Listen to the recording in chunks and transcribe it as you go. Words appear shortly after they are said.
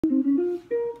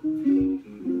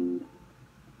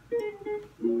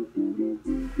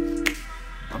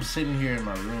I'm sitting here in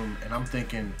my room and I'm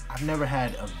thinking, I've never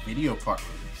had a video part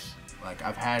release. Like,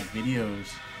 I've had videos,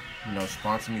 you know,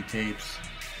 sponsor me tapes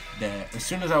that as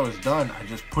soon as I was done, I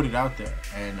just put it out there,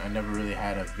 and I never really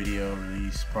had a video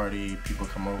release party, people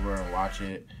come over and watch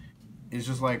it. It's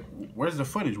just like, where's the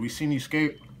footage? We seen you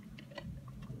skate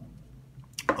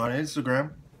on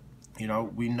Instagram. You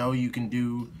know, we know you can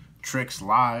do tricks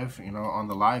live, you know, on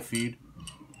the live feed.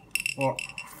 Well,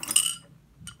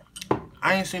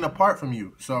 I ain't seen a part from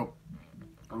you, so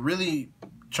really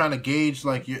trying to gauge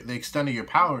like the extent of your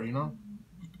power, you know?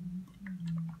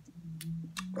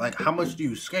 Like, how much do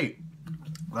you skate?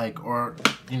 Like, or,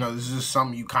 you know, this is just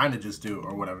something you kind of just do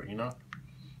or whatever, you know?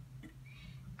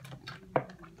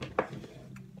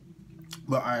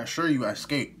 But I assure you I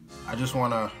skate. I just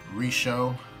want to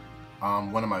re-show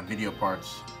one of my video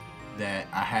parts that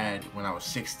I had when I was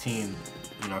 16,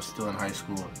 you know, still in high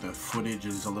school. The footage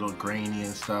is a little grainy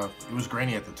and stuff. It was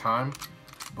grainy at the time,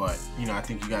 but, you know, I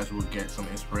think you guys will get some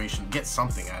inspiration, get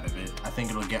something out of it. I think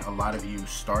it'll get a lot of you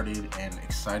started and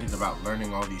excited about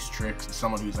learning all these tricks. As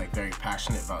someone who's like very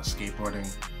passionate about skateboarding,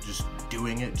 just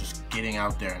doing it, just getting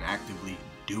out there and actively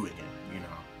doing it, you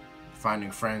know,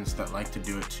 finding friends that like to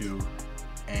do it too,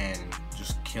 and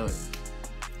just kill it.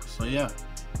 So yeah,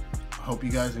 I hope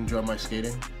you guys enjoy my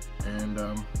skating, and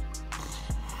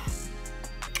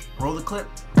roll the clip.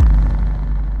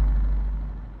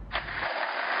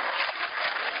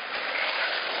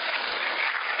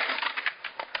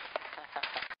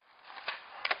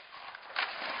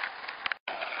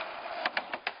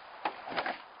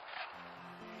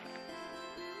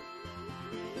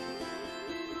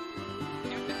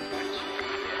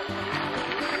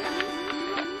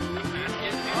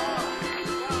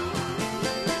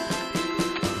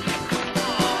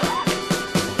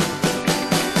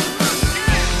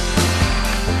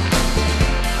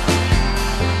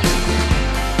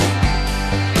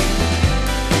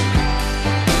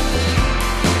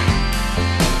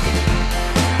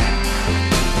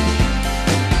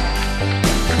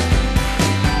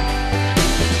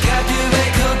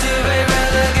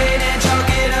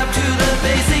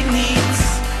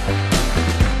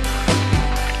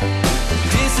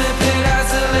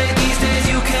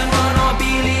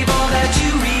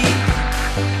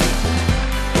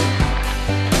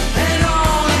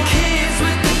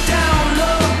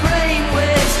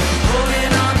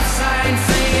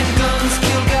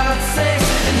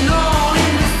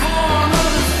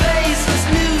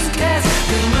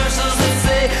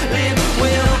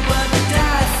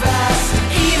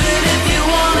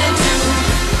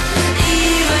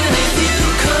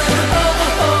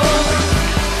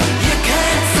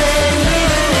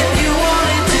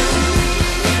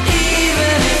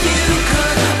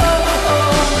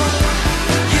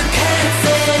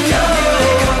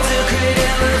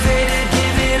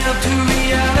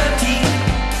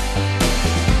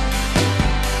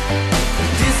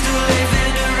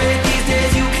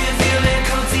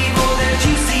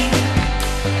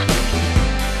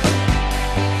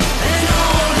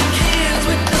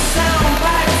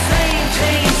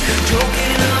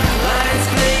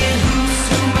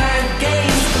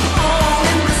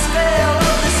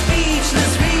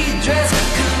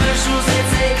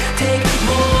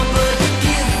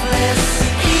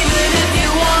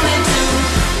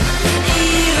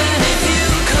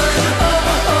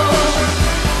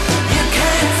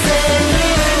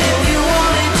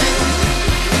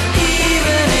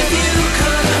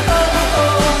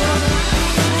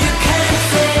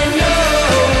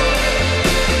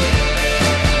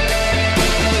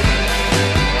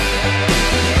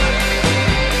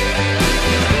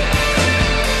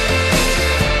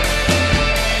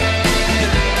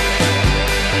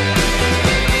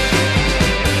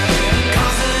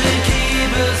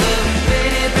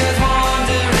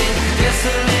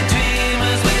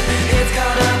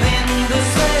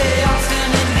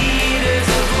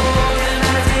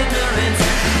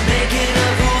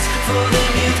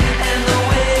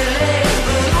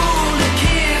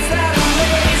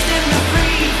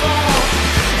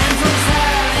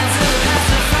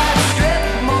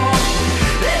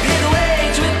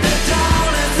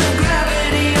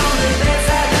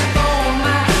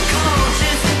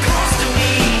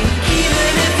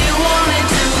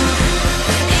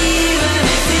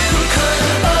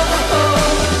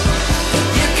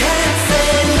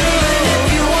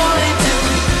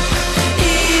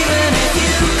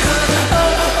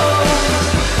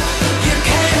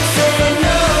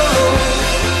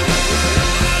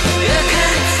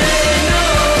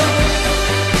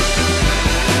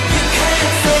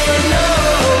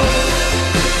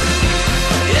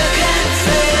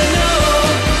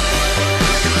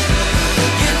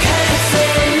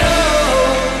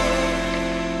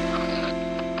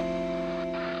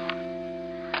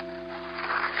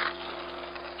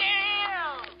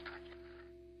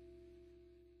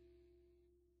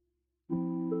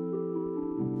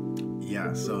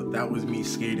 Yeah, so that was me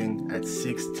skating at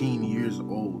 16 years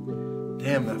old.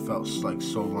 Damn, that felt like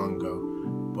so long ago.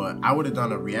 But I would have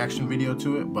done a reaction video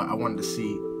to it, but I wanted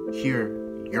to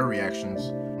hear your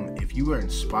reactions. If you were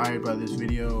inspired by this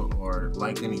video or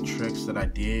liked any tricks that I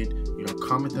did, you know,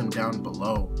 comment them down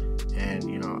below. And,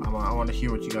 you know, I want to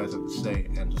hear what you guys have to say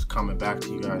and just comment back to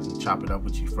you guys and chop it up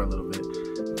with you for a little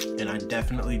bit. And I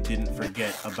definitely didn't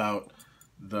forget about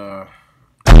the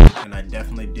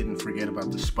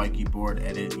spiky board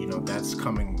edit. You know, that's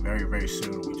coming very, very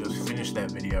soon. We just finished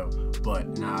that video, but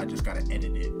now I just gotta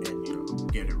edit it and, you know,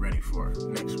 get it ready for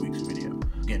next week's video.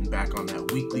 Getting back on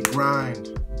that weekly grind.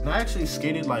 And I actually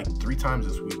skated like 3 times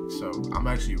this week, so I'm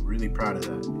actually really proud of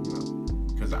that, you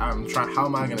know, because I'm trying. How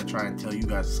am I gonna try and tell you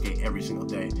guys to skate every single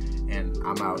day, and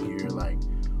I'm out here like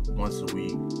once a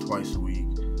week, twice a week?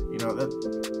 You know,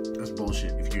 that's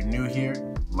bullshit. If you're new here,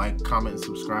 like, comment, and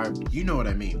subscribe. You know what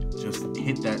I mean. Just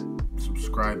hit that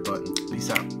subscribe button. Peace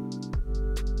out.